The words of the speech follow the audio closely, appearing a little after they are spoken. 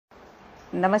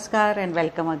Namaskar and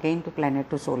welcome again to Planet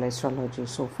To Soul Astrology.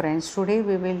 So friends, today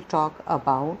we will talk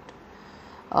about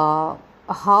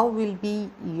how will be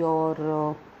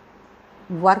your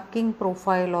working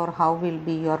profile, or how will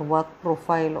be your work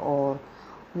profile, or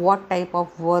what type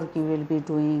of work you will be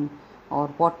doing, or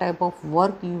what type of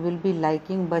work you will be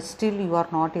liking but still you are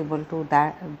not able to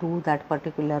do that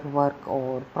particular work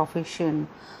or profession,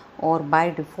 or by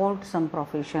default some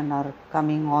profession are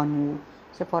coming on you.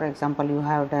 So for example, you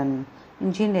have done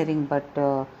engineering but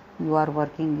you are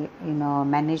working in a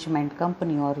management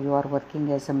company, or you are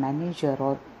working as a manager,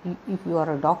 or if you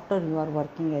are a doctor you are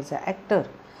working as an actor.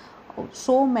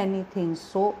 So many things.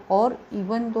 So, or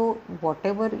even though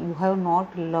whatever you have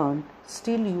not learned,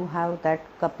 still you have that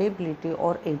capability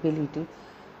or ability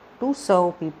to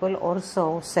serve people or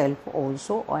serve self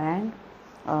also, and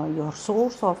your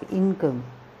source of income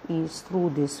is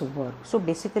through this work. So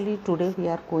basically today we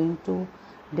are going to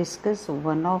discuss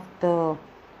one of the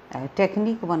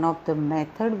technique, one of the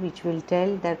method which will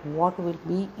tell that what will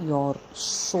be your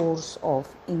source of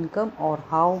income, or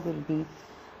how will be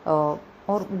or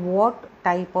what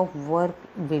type of work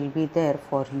will be there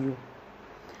for you.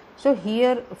 So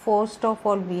here first of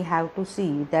all we have to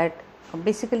see that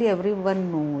basically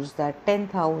everyone knows that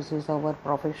 10th house is our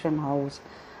profession house,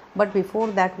 but before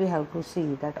that we have to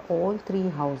see that all three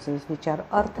houses which are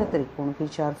Artha Trikona,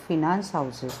 which are finance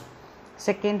houses,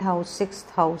 second house,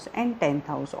 sixth house and 10th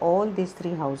house, all these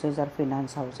three houses are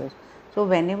finance houses. So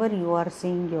whenever you are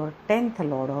seeing your 10th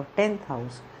lord or 10th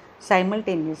house,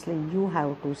 simultaneously you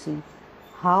have to see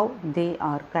how they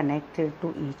are connected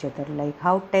to each other, like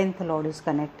how 10th lord is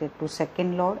connected to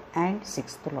second lord and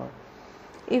sixth lord.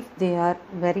 If they are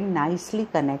very nicely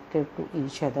connected to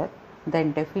each other,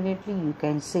 then definitely you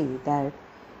can see that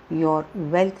your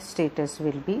wealth status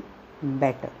will be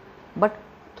better. But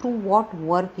through what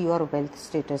work your wealth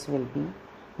status will be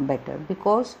better?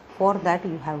 Because for that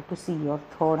you have to see your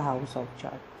third house of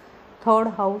chart. Third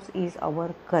house is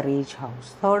our courage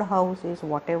house. Third house is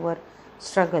whatever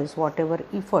struggles, whatever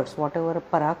efforts, whatever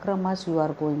parakramas you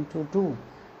are going to do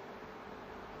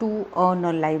to earn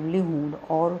a livelihood,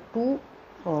 or to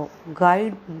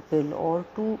guide people, or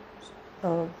to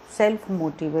self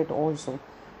motivate also.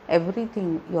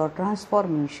 Everything, your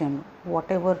transformation,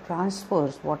 whatever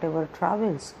transfers, whatever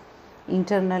travels,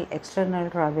 internal, external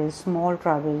travels, small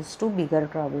travels to bigger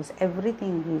travels,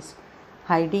 everything is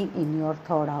hiding in your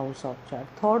third house of chart.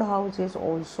 Third house is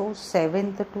also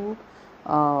seventh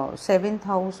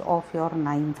house of your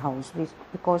ninth house,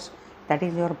 because that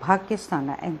is your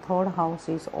Bhagyasthana, and third house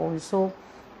is also,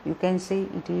 you can say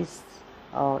it is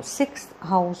sixth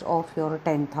house of your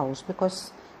 10th house,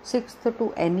 because sixth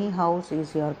to any house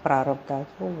is your prarabdha.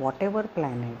 So whatever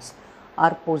planets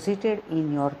are posited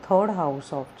in your third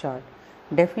house of chart,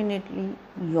 definitely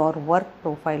your work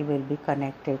profile will be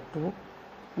connected to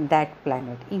that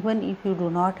planet. Even if you do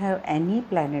not have any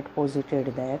planet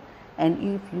posited there, and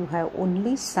if you have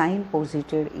only sign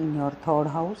posited in your third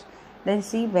house, then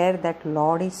see where that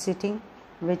lord is sitting,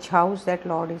 which house that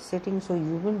lord is sitting. So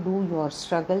you will do your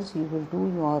struggles, you will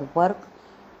do your work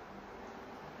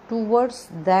towards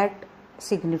that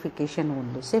signification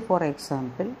only. Say for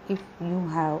example, if you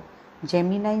have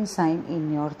Gemini sign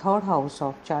in your third house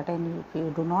of chart, and if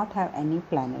you do not have any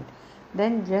planet,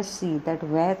 then just see that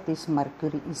where this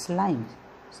Mercury is lying.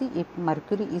 See, if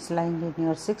Mercury is lying in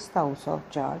your sixth house of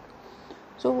chart,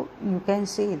 so you can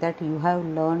say that you have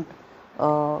learned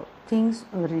things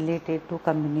related to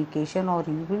communication, or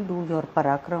you will do your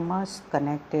parakramas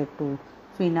connected to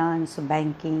finance,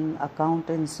 banking,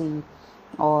 accountancy,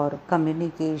 or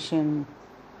communication,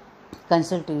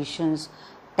 consultations,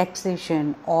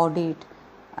 taxation, audit.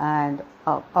 And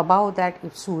above that,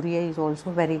 if Surya is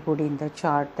also very good in the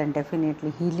chart, then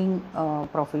definitely healing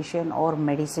profession or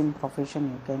medicine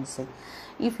profession, you can say.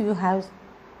 If you have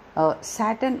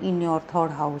Saturn in your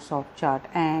third house of chart,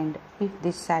 and if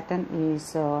this Saturn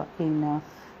is in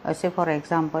say for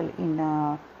example in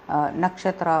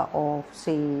nakshatra of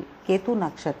say Ketu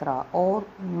nakshatra or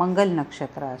Mangal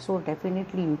nakshatra, so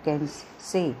definitely you can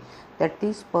say that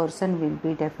this person will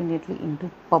be definitely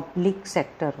into public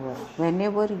sector work.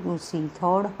 Whenever you see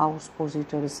third house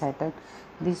posited Saturn,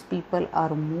 these people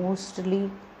are mostly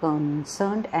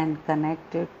concerned and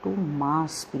connected to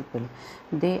mass people.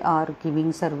 They are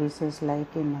giving services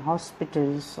like in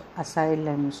hospitals,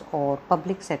 asylums, or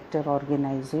public sector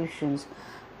organizations,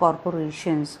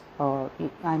 corporations,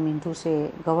 I mean to say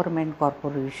government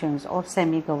corporations or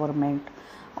semi-government,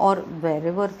 or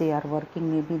wherever they are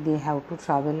working. Maybe they have to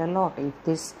travel a lot. If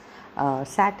this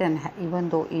Saturn, even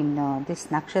though in this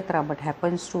nakshatra, but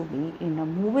happens to be in a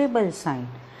movable sign,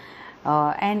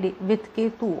 and with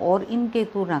Ketu or in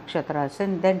Ketu nakshatras,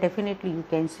 and then definitely you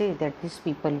can say that these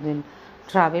people will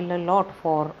travel a lot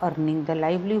for earning the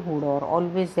livelihood, or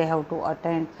always they have to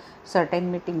attend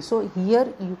certain meetings. So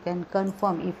here you can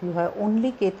confirm, if you have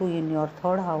only Ketu in your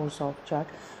third house of chart,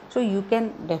 so you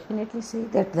can definitely say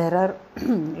that there are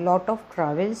lot of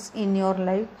travels in your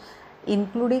life,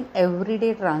 including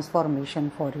everyday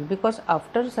transformation for you, because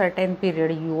after certain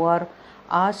period you are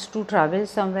asked to travel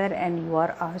somewhere and you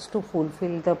are asked to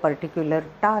fulfill the particular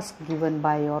task given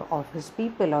by your office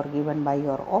people or given by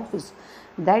your office.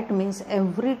 That means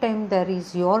every time there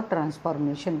is your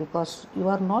transformation, because you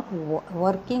are not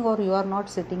working or you are not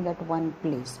sitting at one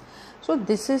place. So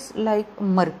this is like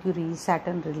Mercury,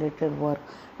 Saturn related work.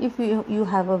 If you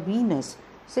have a Venus,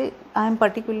 say I am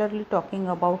particularly talking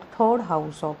about third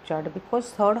house of chart,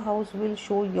 because third house will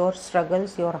show your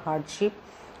struggles, your hardship.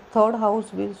 Third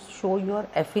house will show your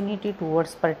affinity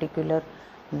towards particular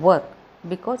work,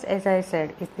 because as I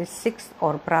said, it is sixth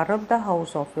or prarabdha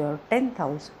house of your 10th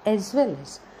house, as well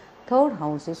as third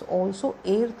house is also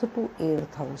eighth to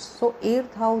eighth house. So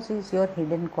eighth house is your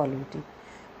hidden quality.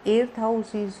 Eighth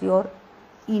house is your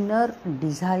inner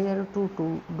desire to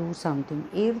do something.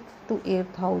 Eighth to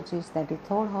eighth house is, that is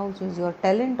third house is your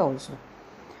talent also.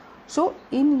 So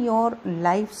in your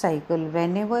life cycle,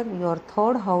 whenever your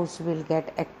third house will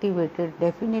get activated,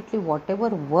 definitely whatever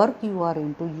work you are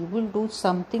into, you will do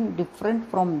something different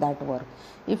from that work.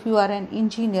 If you are an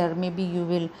engineer, maybe you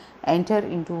will enter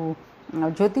into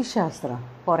Jyotish shashtra,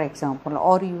 for example,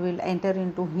 or you will enter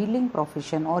into healing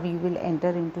profession, or you will enter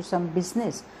into some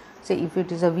business. Say if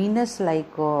it is a Venus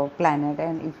like planet,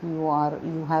 and if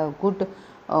you have good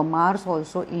Mars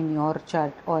also in your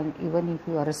chart, or even if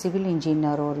you are a civil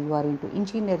engineer or you are into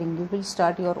engineering, you will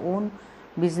start your own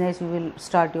business, you will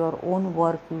start your own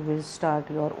work, you will start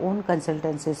your own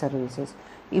consultancy services.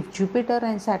 If Jupiter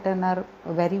and Saturn are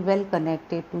very well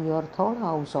connected to your third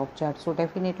house of chart, so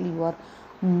definitely you are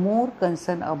more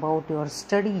concerned about your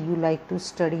study. You like to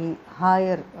study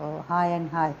higher, high and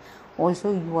high.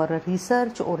 Also you are a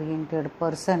research oriented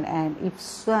person, and if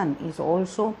Sun is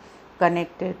also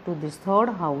connected to this third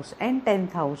house and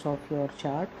 10th house of your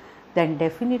chart, then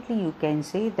definitely you can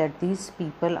say that these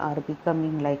people are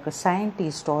becoming like a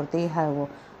scientist, or they have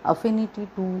affinity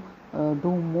to do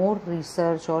more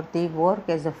research, or they work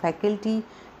as a faculty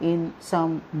in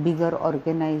some bigger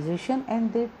organization,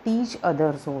 and they teach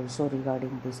others also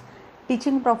regarding this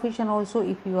teaching profession. Also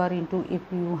if you are into, if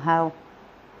you have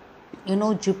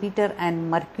Jupiter and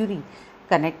Mercury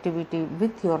connectivity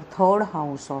with your third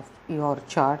house of your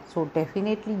chart, so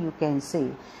definitely you can say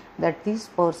that this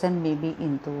person may be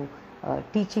into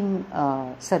teaching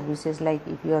services. Like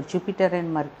if your Jupiter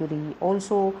and Mercury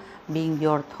also being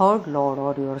your third lord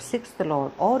or your sixth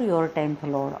lord or your 10th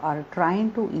lord are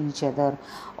trying to each other,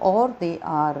 or they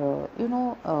are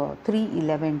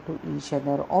 311 to each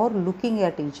other, or looking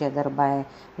at each other by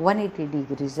 180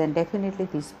 degrees, then definitely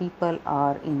these people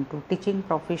are into teaching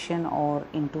profession, or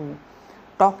into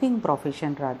talking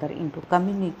profession, rather into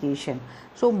communication.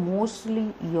 So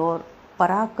mostly your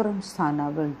parakram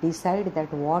sthana will decide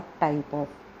that what type of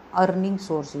earning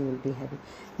source you will be having.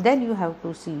 Then you have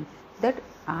to see that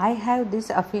I have this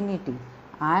affinity,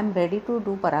 I am ready to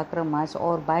do parakramas,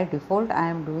 or by default I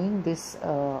am doing this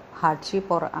hardship,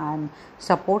 or I am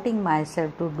supporting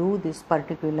myself to do this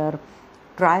particular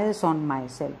trials on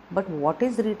myself. But what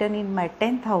is written in my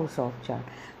 10th house of chart?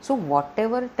 So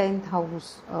whatever 10th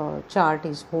house chart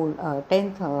is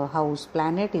 10th house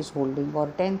planet is holding, or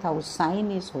 10th house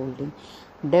sign is holding,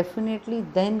 definitely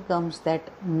then comes that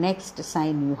next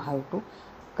sign you have to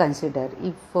consider.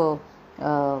 If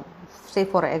say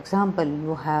for example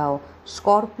you have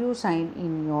Scorpio sign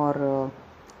in your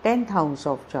 10th house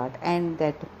of chart, and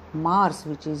that Mars,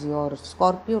 which is your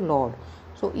Scorpio lord,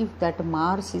 so if that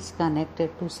Mars is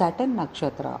connected to Saturn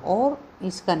nakshatra or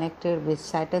is connected with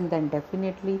Saturn, then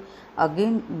definitely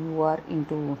again you are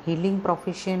into healing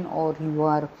profession, or you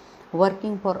are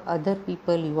working for other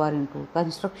people, you are into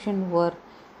construction work.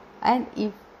 And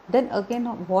if then again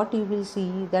what you will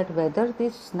see, that whether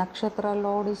this nakshatra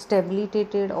lord is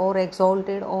debilitated or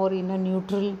exalted or in a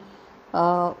neutral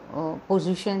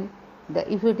position.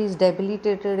 If it is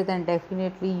debilitated, then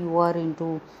definitely you are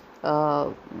into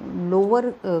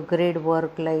lower grade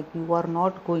work, like you are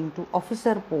not going to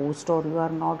officer post, or you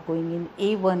are not going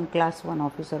in A1 class 1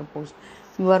 officer post,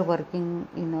 you are working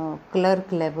in a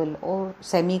clerk level or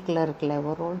semi clerk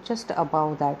level, or just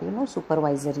above that,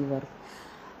 supervisory work.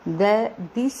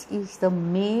 This is the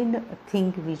main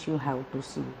thing which you have to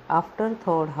see. After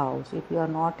third house, if you are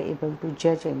not able to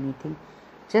judge anything,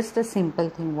 just a simple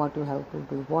thing what you have to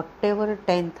do, whatever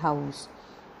 10th house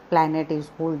planet is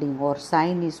holding or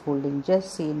sign is holding,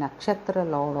 just see nakshatra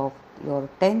lord of your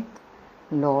 10th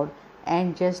lord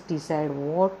and just decide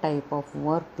what type of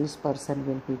work this person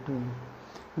will be doing.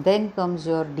 Then comes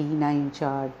your D9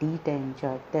 chart, D10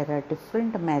 chart. There are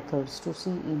different methods to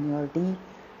see in your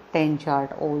D10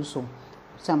 chart also.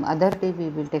 Some other day we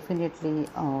will definitely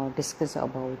discuss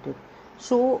about it.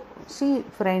 So see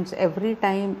friends, every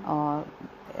time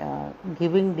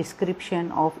giving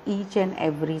description of each and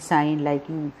every sign, like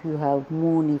if you have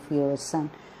moon, if you have sun,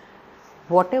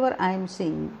 whatever I am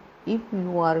saying, if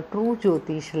you are true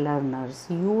Jyotish learners,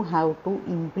 you have to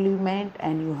implement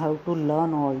and you have to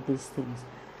learn all these things.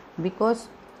 Because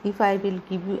if I will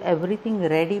give you everything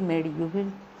ready made, you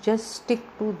will just stick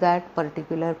to that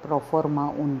particular pro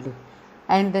forma only.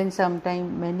 And then sometimes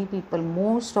many people,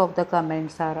 most of the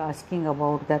comments are asking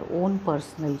about their own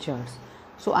personal charts.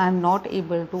 So I am not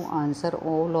able to answer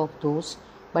all of those,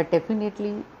 but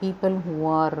definitely people who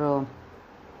are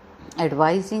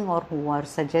advising or who are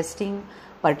suggesting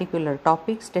particular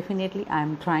topics, definitely I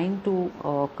am trying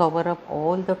to cover up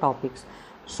all the topics.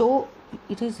 So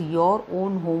it is your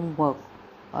own homework.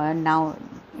 And now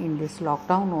in this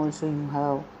lockdown also you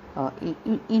have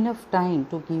enough time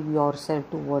to give yourself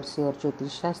towards your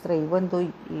Jyotish Shastra. Even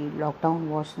though lockdown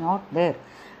was not there,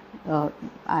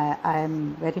 I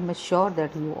am very much sure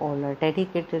that you all are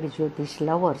dedicated Jyotish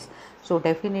lovers. So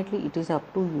definitely it is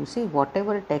up to you. See,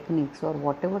 whatever techniques or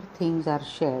whatever things are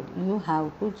shared, you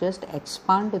have to just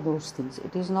expand those things.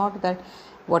 It is not that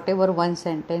whatever one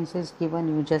sentence is given,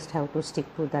 you just have to stick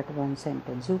to that one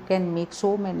sentence. You can make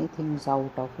so many things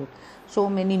out of it, so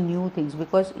many new things.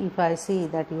 Because if I say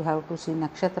that you have to see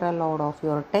nakshatra lord of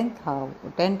your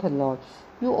 10th lord,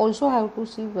 you also have to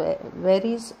see where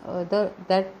is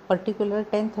that particular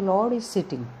 10th lord is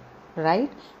sitting,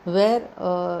 right? Where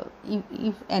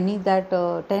if any that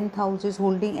 10th house is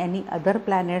holding any other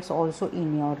planets also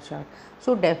in your chart.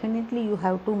 So definitely you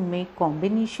have to make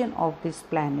combination of these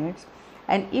planets.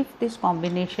 And if this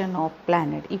combination of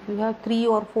planet, if you have 3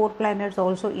 or 4 planets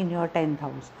also in your 10th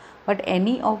house, but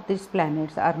any of these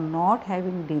planets are not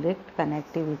having direct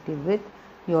connectivity with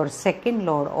your 2nd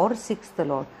lord or 6th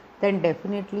lord, then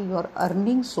definitely your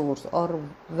earning source or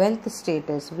wealth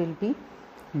status will be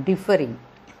differing.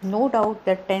 No doubt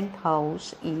that 10th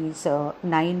house is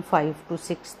 9, 5 to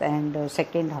 6th and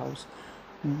 2nd house.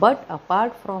 But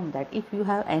apart from that, if you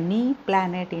have any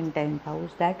planet in 10th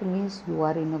house, that means you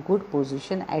are in a good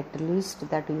position, at least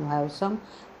that you have some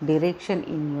direction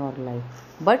in your life.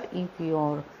 But if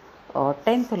your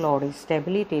 10th lord is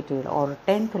debilitated or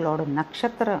 10th lord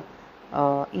nakshatra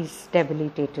is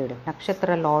debilitated,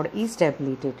 nakshatra lord is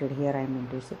debilitated, here I mean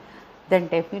to say, then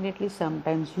definitely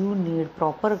sometimes you need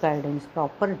proper guidance,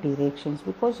 proper directions,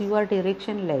 because you are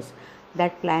directionless.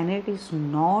 That planet is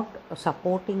not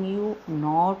supporting you,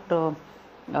 not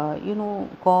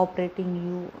cooperating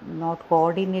you, not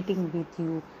coordinating with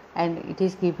you, and it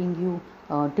is giving you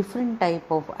different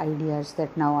type of ideas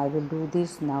that now I will do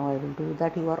this, now I will do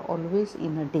that. You are always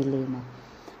in a dilemma.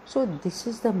 So this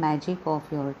is the magic of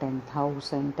your 10th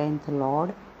house and 10th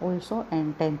lord also,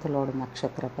 and 10th lord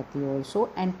nakshatrapati also,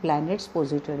 and planets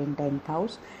posited in 10th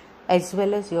house, as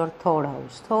well as your 3rd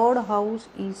house. 3rd house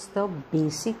is the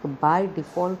basic, by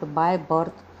default, by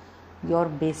birth, your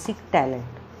basic talent.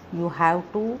 You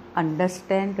have to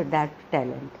understand that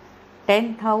talent.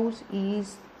 10th house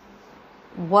is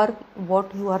work,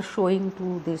 what you are showing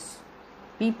to these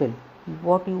people,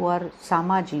 what you are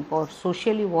samajik or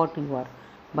socially what you are.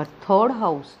 But 3rd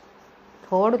house,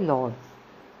 3rd lord,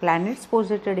 planets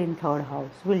posited in 3rd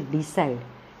house will decide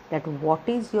that what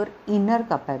is your inner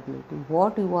capability,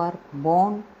 what you are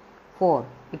born for.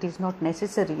 It is not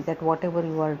necessary that whatever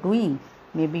you are doing,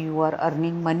 maybe you are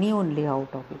earning money only out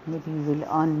of it, maybe you will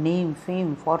earn name,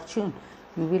 fame, fortune,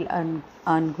 you will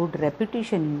earn good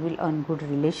reputation, you will earn good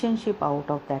relationship out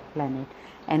of that planet.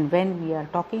 And when we are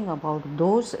talking about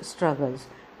those struggles,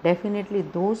 definitely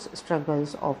those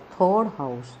struggles of 3rd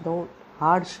house, those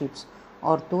hardships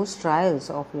or those trials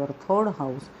of your 3rd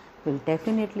house will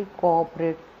definitely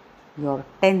cooperate your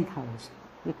 10th house,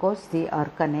 because they are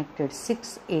connected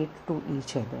 6, 8 to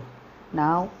each other.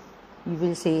 Now you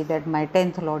will say that my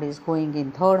 10th lord is going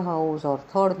in 3rd house or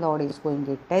 3rd lord is going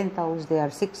in 10th house, they are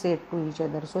 6, 8 to each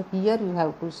other. So here you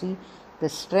have to see the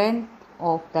strength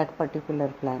of that particular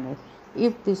planet.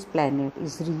 If this planet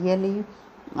is really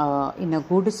in a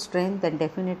good strength, then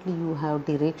definitely you have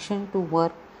direction to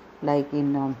work, like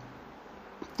in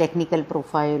technical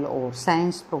profile or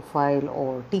science profile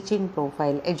or teaching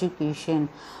profile, education,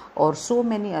 or so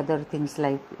many other things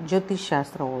like Jyotish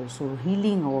Shastra also,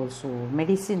 healing also,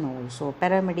 medicine also,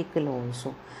 paramedical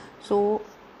also. So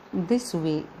this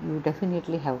way you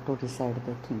definitely have to decide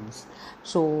the things.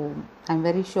 So I'm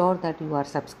very sure that you are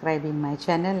subscribing my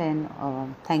channel,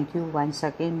 and thank you once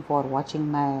again for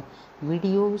watching my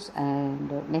videos,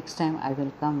 and next time I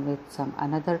will come with some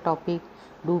another topic.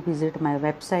 Do visit my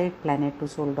website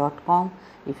planettosoul.com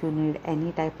if you need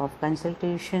any type of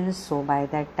consultations. So by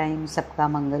that time, sabka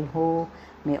mangal ho,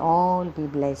 may all be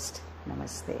blessed.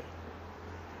 Namaste.